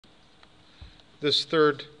This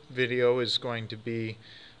third video is going to be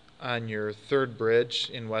on your third bridge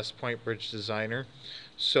in West Point Bridge Designer.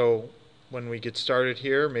 So when we get started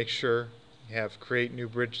here, make sure you have Create New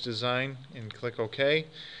Bridge Design and click OK.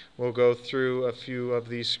 We'll go through a few of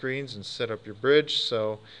these screens and set up your bridge.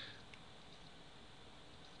 So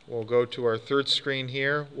we'll go to our third screen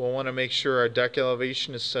here. We'll want to make sure our deck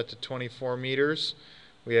elevation is set to 24 meters.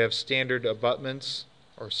 We have standard abutments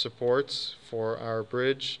or supports for our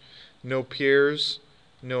bridge. No piers,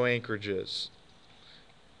 no anchorages.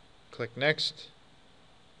 Click Next,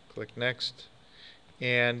 click Next,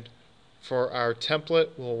 and for our template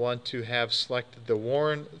we'll want to have selected the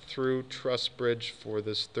Worn Through Truss Bridge for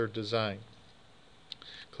this third design.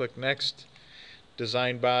 Click Next,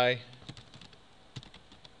 Design By,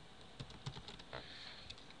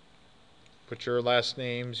 put your last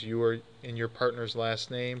names, you are in your partner's last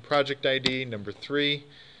name, project ID number 3,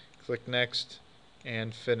 click Next,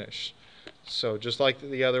 and Finish. So just like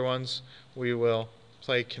the other ones, we will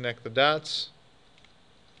play Connect the Dots.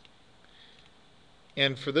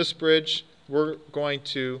 And for this bridge, we're going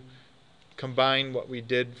to combine what we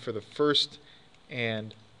did for the first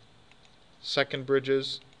and second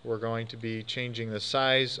bridges. We're going to be changing the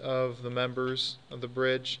size of the members of the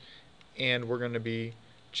bridge, and we're going to be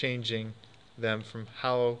changing them from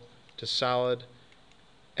hollow to solid,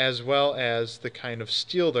 as well as the kind of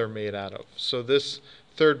steel they're made out of. So this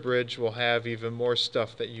third bridge will have even more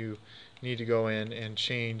stuff that you need to go in and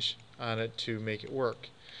change on it to make it work.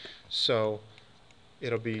 So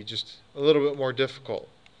it'll be just a little bit more difficult.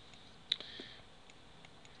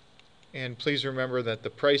 And please remember that the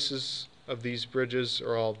prices of these bridges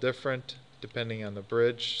are all different depending on the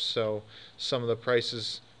bridge. So some of the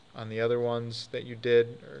prices on the other ones that you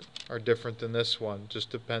did are different than this one.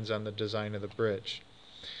 Just depends on the design of the bridge.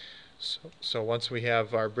 So once we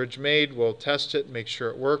have our bridge made, we'll test it, make sure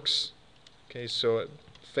it works. Okay, so it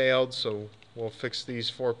failed, so we'll fix these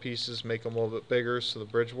 4 pieces, make them a little bit bigger so the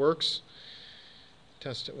bridge works.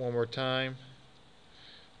 Test it one more time.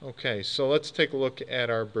 Okay, so let's take a look at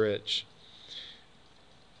our bridge.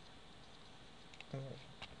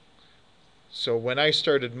 So when I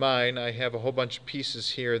started mine, I have a whole bunch of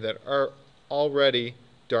pieces here that are already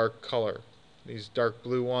dark color. These dark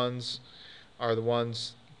blue ones are the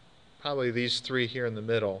ones, probably these 3 here in the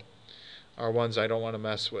middle, are ones I don't want to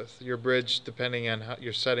mess with. Your bridge, depending on how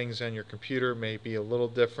your settings on your computer, may be a little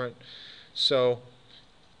different. So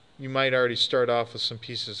you might already start off with some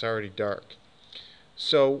pieces already dark.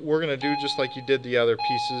 So we're going to do just like you did the other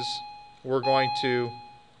pieces. We're going to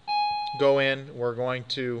go in, we're going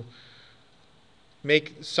to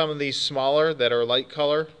make some of these smaller that are light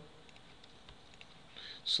color.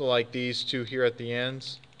 So like these 2 here at the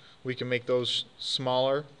ends, we can make those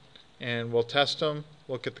smaller, and we'll test them,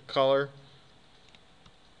 look at the color.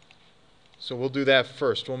 So we'll do that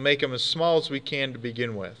first. We'll make them as small as we can to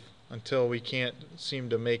begin with until we can't seem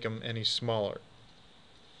to make them any smaller.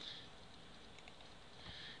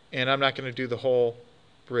 And I'm not going to do the whole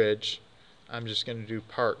bridge. I'm just going to do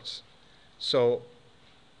parts. So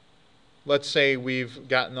let's say we've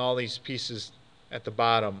gotten all these pieces at the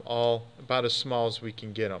bottom, all about as small as we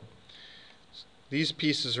can get them. These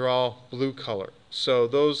pieces are all blue color, so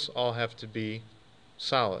those all have to be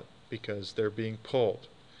solid because they're being pulled.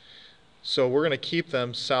 So we're going to keep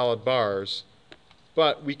them solid bars,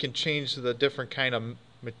 but we can change the different kind of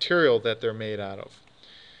material that they're made out of.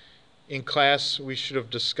 In class we should have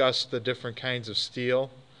discussed the different kinds of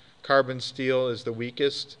steel. Carbon steel is the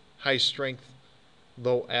weakest, high strength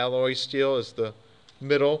low alloy steel is the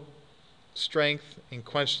middle strength, and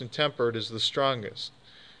quenched and tempered is the strongest.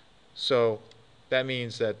 So that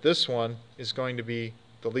means that this one is going to be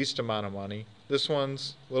the least amount of money, this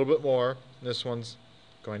one's a little bit more, and this one's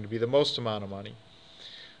going to be the most amount of money.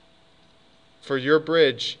 For your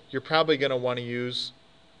bridge, you're probably going to want to use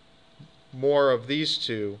more of these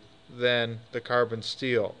 2 than the carbon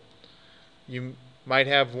steel. You might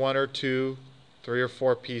have 1 or 2, 3 or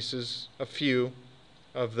 4 pieces, a few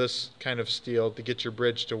of this kind of steel to get your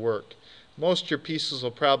bridge to work. Most of your pieces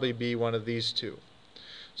will probably be one of these 2.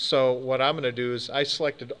 So what I'm going to do is I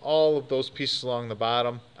selected all of those pieces along the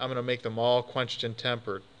bottom. I'm going to make them all quenched and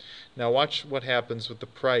tempered. Now watch what happens with the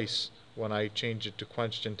price when I change it to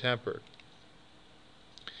quenched and tempered.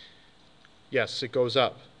 Yes, it goes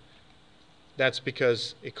up. That's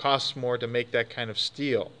because it costs more to make that kind of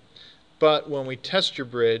steel. But when we test your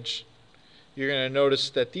bridge, you're going to notice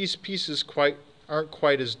that these pieces aren't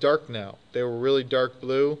quite as dark now. They were really dark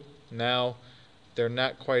blue. Now they're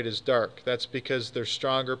not quite as dark. That's because they're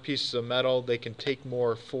stronger pieces of metal. They can take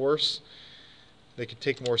more force. They can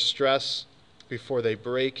take more stress before they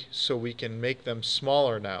break, so we can make them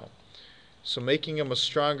smaller now. So making them a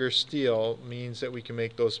stronger steel means that we can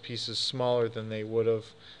make those pieces smaller than they would have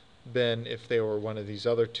been if they were one of these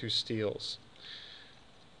other two steels.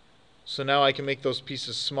 So now I can make those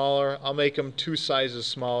pieces smaller. I'll make them 2 sizes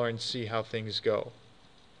smaller and see how things go.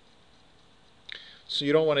 So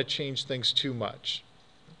you don't want to change things too much.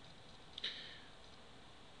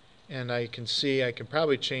 And I can see I can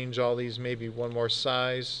probably change all these maybe one more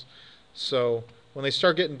size. So when they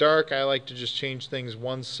start getting dark, I like to just change things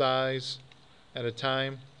one size at a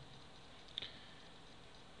time.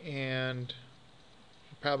 And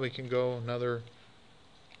probably can go another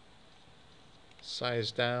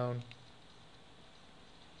size down.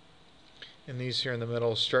 And these here in the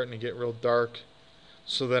middle are starting to get real dark,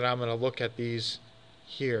 so that I'm going to look at these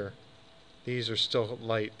here. These are still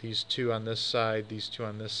light, these 2 on this side, these 2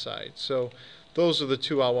 on this side. So those are the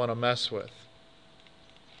 2 I'll want to mess with.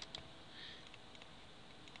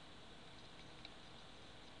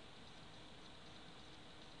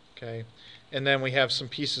 Okay, and then we have some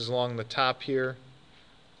pieces along the top here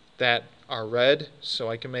that are red, so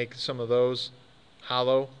I can make some of those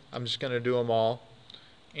hollow. I'm just going to do them all.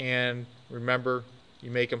 And remember,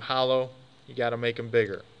 you make them hollow, you got to make them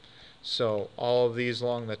bigger. So all of these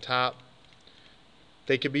along the top,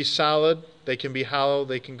 they can be solid, they can be hollow,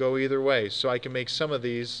 they can go either way. So I can make some of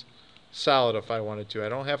these solid if I wanted to. I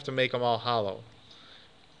don't have to make them all hollow.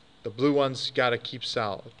 The blue ones got to keep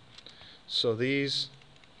solid. So these,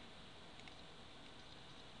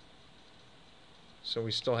 so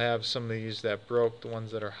we still have some of these that broke, the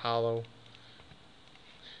ones that are hollow.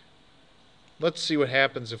 Let's see what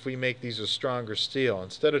happens if we make these a stronger steel.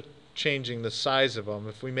 Instead of changing the size of them,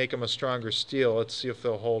 if we make them a stronger steel, let's see if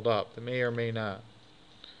they'll hold up. They may or may not.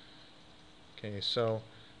 Okay, so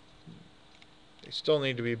they still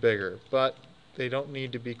need to be bigger, but they don't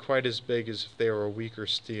need to be quite as big as if they were a weaker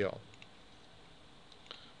steel.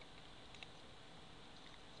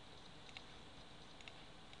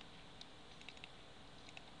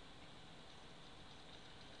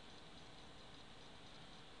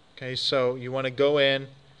 Okay, so you want to go in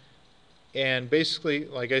and basically,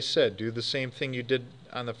 like I said, do the same thing you did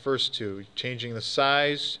on the first 2, changing the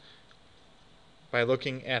size by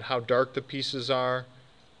looking at how dark the pieces are,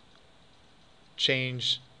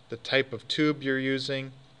 change the type of tube you're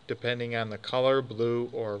using depending on the color,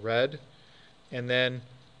 blue or red, and then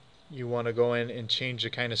you want to go in and change the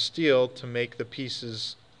kind of steel to make the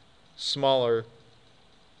pieces smaller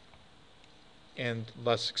and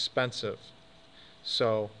less expensive.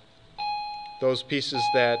 So those pieces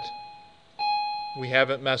that we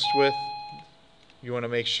haven't messed with, you want to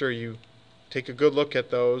make sure you take a good look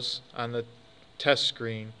at those on the test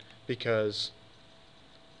screen, because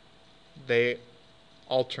they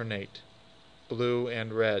alternate blue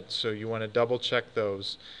and red, so you want to double check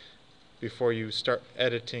those before you start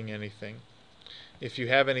editing anything. If you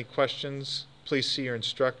have any questions, please see your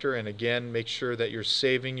instructor, and again, make sure that you're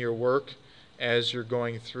saving your work as you're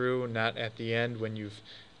going through, not at the end when you've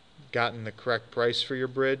gotten the correct price for your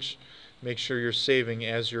bridge. Make sure you're saving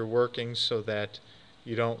as you're working so that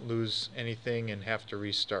you don't lose anything and have to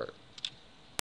restart.